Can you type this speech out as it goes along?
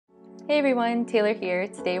Hey everyone, Taylor here.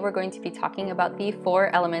 Today we're going to be talking about the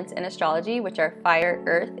 4 elements in astrology, which are fire,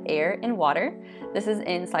 earth, air, and water. This is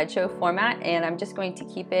in slideshow format, and I'm just going to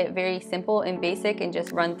keep it very simple and basic and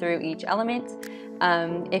just run through each element.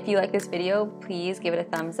 If you like this video, please give it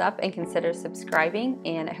a thumbs up and consider subscribing,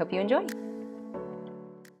 and I hope you enjoy.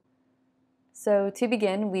 So to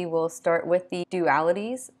begin, we will start with the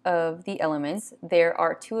dualities of the elements. There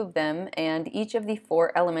are 2 of them, and each of the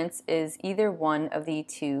 4 elements is either one of the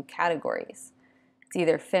 2 categories. It's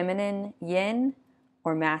either feminine yin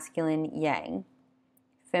or masculine yang.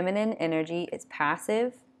 Feminine energy is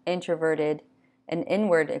passive, introverted, an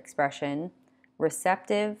inward expression,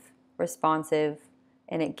 receptive, responsive,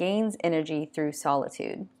 and it gains energy through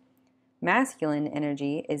solitude. Masculine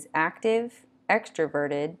energy is active,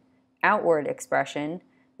 extroverted, outward expression.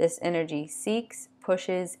 This energy seeks,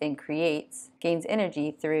 pushes, and creates, gains energy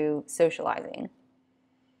through socializing.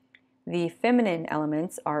 The feminine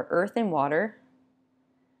elements are earth and water,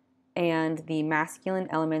 and the masculine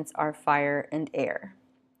elements are fire and air.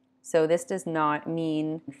 So this does not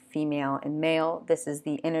mean female and male. This is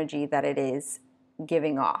the energy that it is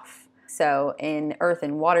giving off. So in earth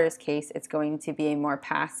and water's case, it's going to be a more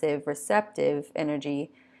passive, receptive energy.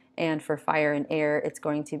 And for fire and air, it's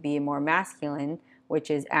going to be more masculine,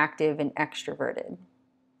 which is active and extroverted.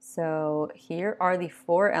 So here are the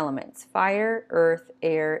 4 elements: fire, earth,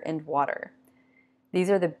 air, and water. These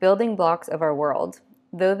are the building blocks of our world.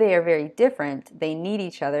 Though they are very different, they need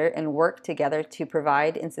each other and work together to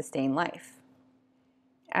provide and sustain life.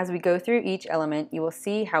 As we go through each element, you will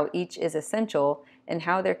see how each is essential and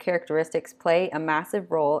how their characteristics play a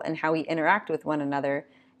massive role in how we interact with one another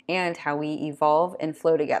and how we evolve and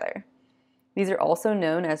flow together. These are also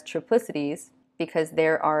known as triplicities because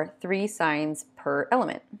there are 3 signs per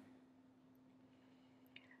element.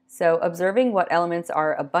 So observing what elements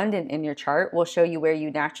are abundant in your chart will show you where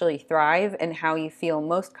you naturally thrive and how you feel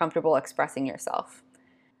most comfortable expressing yourself.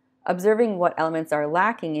 Observing what elements are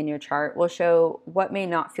lacking in your chart will show what may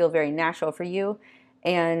not feel very natural for you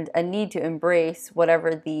and a need to embrace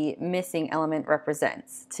whatever the missing element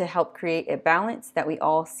represents to help create a balance that we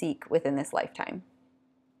all seek within this lifetime.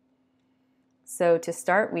 So to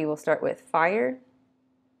start, we will start with fire.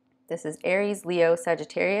 This is Aries, Leo,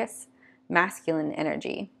 Sagittarius, masculine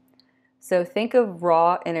energy. So think of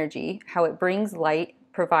raw energy, how it brings light,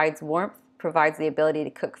 provides warmth, provides the ability to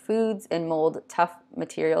cook foods and mold tough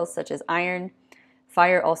materials such as iron.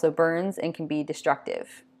 Fire also burns and can be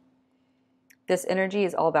destructive. This energy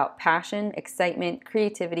is all about passion, excitement,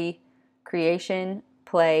 creativity, creation,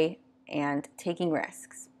 play, and taking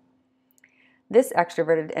risks. This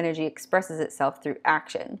extroverted energy expresses itself through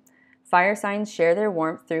action. Fire signs share their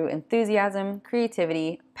warmth through enthusiasm,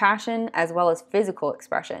 creativity, passion, as well as physical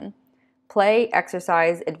expression. Play,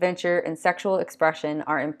 exercise, adventure, and sexual expression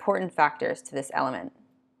are important factors to this element.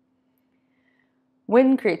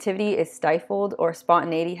 When creativity is stifled or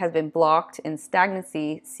spontaneity has been blocked and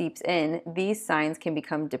stagnancy seeps in, these signs can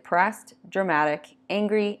become depressed, dramatic,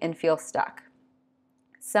 angry, and feel stuck.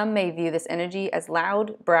 Some may view this energy as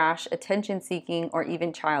loud, brash, attention-seeking, or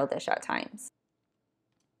even childish at times.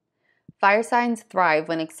 Fire signs thrive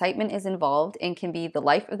when excitement is involved and can be the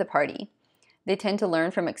life of the party. They tend to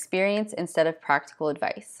learn from experience instead of practical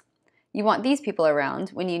advice. You want these people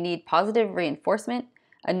around when you need positive reinforcement,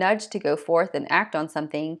 a nudge to go forth and act on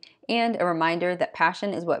something, and a reminder that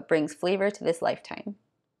passion is what brings flavor to this lifetime.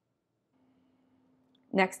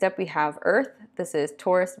 Next up we have Earth. This is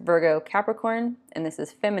Taurus, Virgo, Capricorn, and this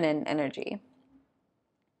is feminine energy.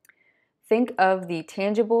 Think of the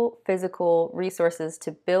tangible, physical resources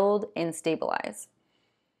to build and stabilize.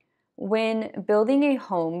 When building a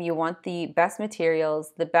home, you want the best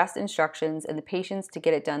materials, the best instructions, and the patience to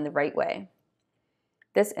get it done the right way.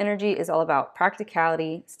 This energy is all about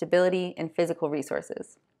practicality, stability, and physical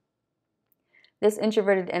resources. This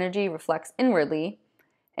introverted energy reflects inwardly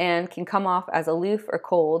and can come off as aloof or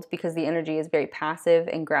cold because the energy is very passive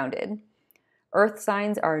and grounded. Earth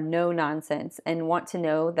signs are no nonsense and want to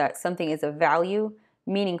know that something is of value,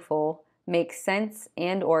 meaningful, makes sense,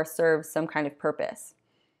 and or serves some kind of purpose.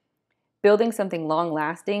 Building something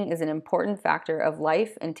long-lasting is an important factor of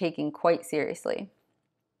life and taken quite seriously.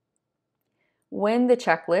 When the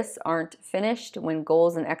checklists aren't finished, when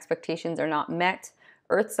goals and expectations are not met,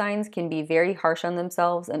 Earth signs can be very harsh on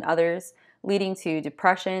themselves and others, leading to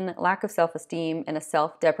depression, lack of self-esteem, and a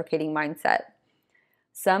self-deprecating mindset.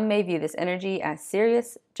 Some may view this energy as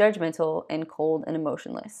serious, judgmental, and cold and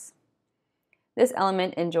emotionless. This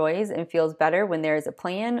element enjoys and feels better when there is a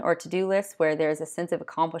plan or to-do list where there is a sense of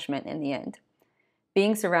accomplishment in the end.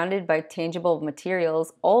 Being surrounded by tangible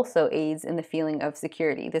materials also aids in the feeling of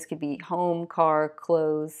security. This could be home, car,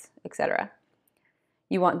 clothes, etc.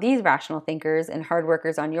 You want these rational thinkers and hard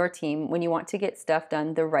workers on your team when you want to get stuff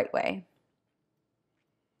done the right way.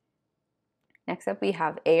 Next up, we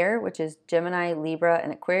have air, which is Gemini, Libra,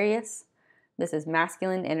 and Aquarius. This is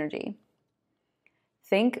masculine energy.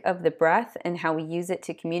 Think of the breath and how we use it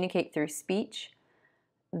to communicate through speech,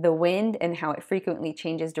 the wind and how it frequently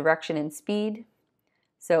changes direction and speed.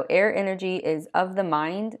 So air energy is of the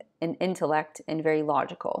mind and intellect and very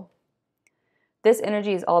logical. This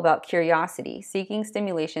energy is all about curiosity, seeking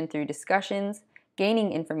stimulation through discussions,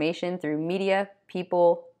 gaining information through media,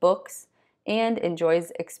 people, books, and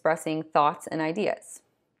enjoys expressing thoughts and ideas.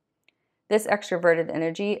 This extroverted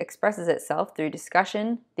energy expresses itself through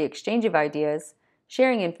discussion, the exchange of ideas,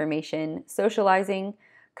 sharing information, socializing,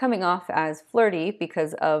 coming off as flirty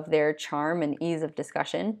because of their charm and ease of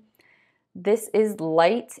discussion. This is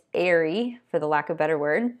light, airy, for the lack of a better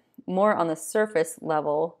word, more on the surface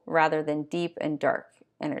level rather than deep and dark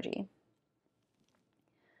energy.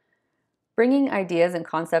 Bringing ideas and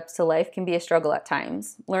concepts to life can be a struggle at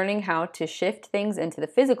times. Learning how to shift things into the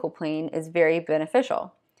physical plane is very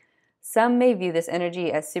beneficial. Some may view this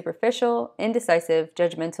energy as superficial, indecisive,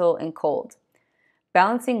 judgmental, and cold.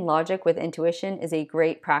 Balancing logic with intuition is a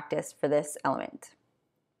great practice for this element.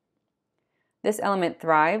 This element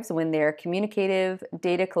thrives when their communicative,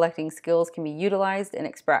 data collecting skills can be utilized and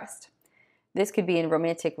expressed. This could be in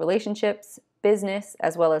romantic relationships, business,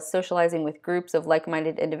 as well as socializing with groups of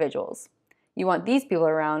like-minded individuals. You want these people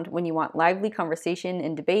around when you want lively conversation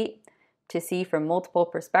and debate, to see from multiple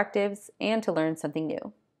perspectives, and to learn something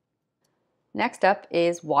new. Next up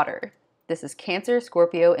is water. This is Cancer,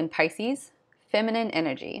 Scorpio, and Pisces, feminine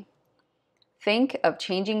energy. Think of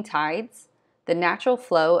changing tides, the natural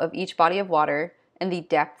flow of each body of water, and the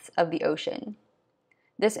depths of the ocean.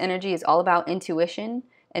 This energy is all about intuition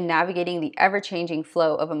and navigating the ever-changing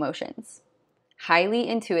flow of emotions. Highly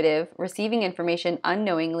intuitive, receiving information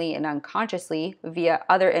unknowingly and unconsciously via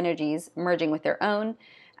other energies merging with their own,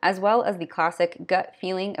 as well as the classic gut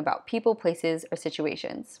feeling about people, places, or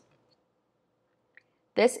situations.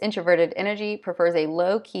 This introverted energy prefers a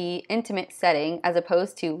low-key, intimate setting as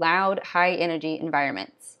opposed to loud, high-energy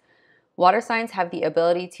environments. Water signs have the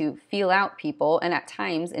ability to feel out people and at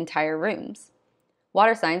times entire rooms.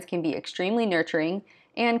 Water signs can be extremely nurturing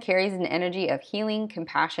and carries an energy of healing,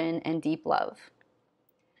 compassion, and deep love.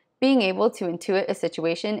 Being able to intuit a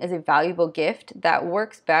situation is a valuable gift that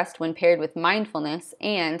works best when paired with mindfulness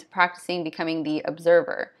and practicing becoming the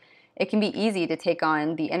observer. It can be easy to take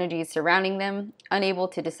on the energies surrounding them, unable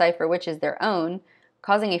to decipher which is their own,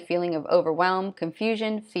 causing a feeling of overwhelm,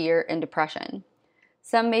 confusion, fear, and depression.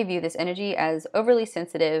 Some may view this energy as overly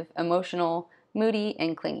sensitive, emotional, moody,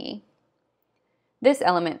 and clingy. This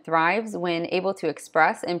element thrives when able to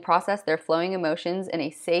express and process their flowing emotions in a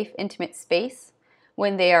safe, intimate space,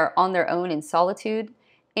 when they are on their own in solitude,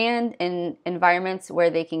 and in environments where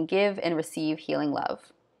they can give and receive healing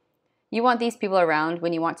love. You want these people around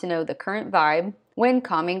when you want to know the current vibe, when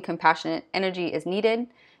calming, compassionate energy is needed,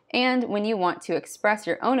 and when you want to express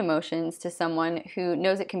your own emotions to someone who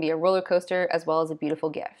knows it can be a roller coaster as well as a beautiful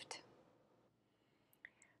gift.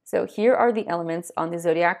 So here are the elements on the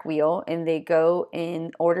zodiac wheel, and they go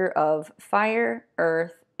in order of fire,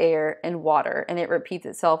 earth, air, and water, and it repeats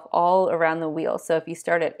itself all around the wheel. So if you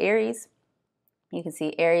start at Aries, you can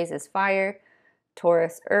see Aries is fire,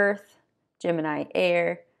 Taurus, earth, Gemini,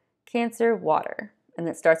 air, Cancer, water, and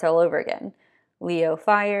it starts all over again. Leo,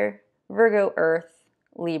 fire, Virgo, earth,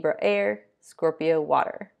 Libra, air, Scorpio,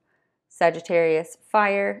 water. Sagittarius,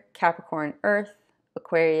 fire, Capricorn, earth,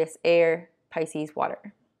 Aquarius, air, Pisces,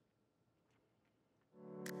 water.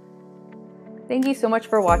 Thank you so much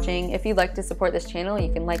for watching. If you'd like to support this channel,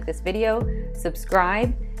 you can like this video,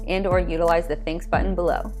 subscribe, and/or utilize the thanks button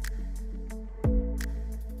below.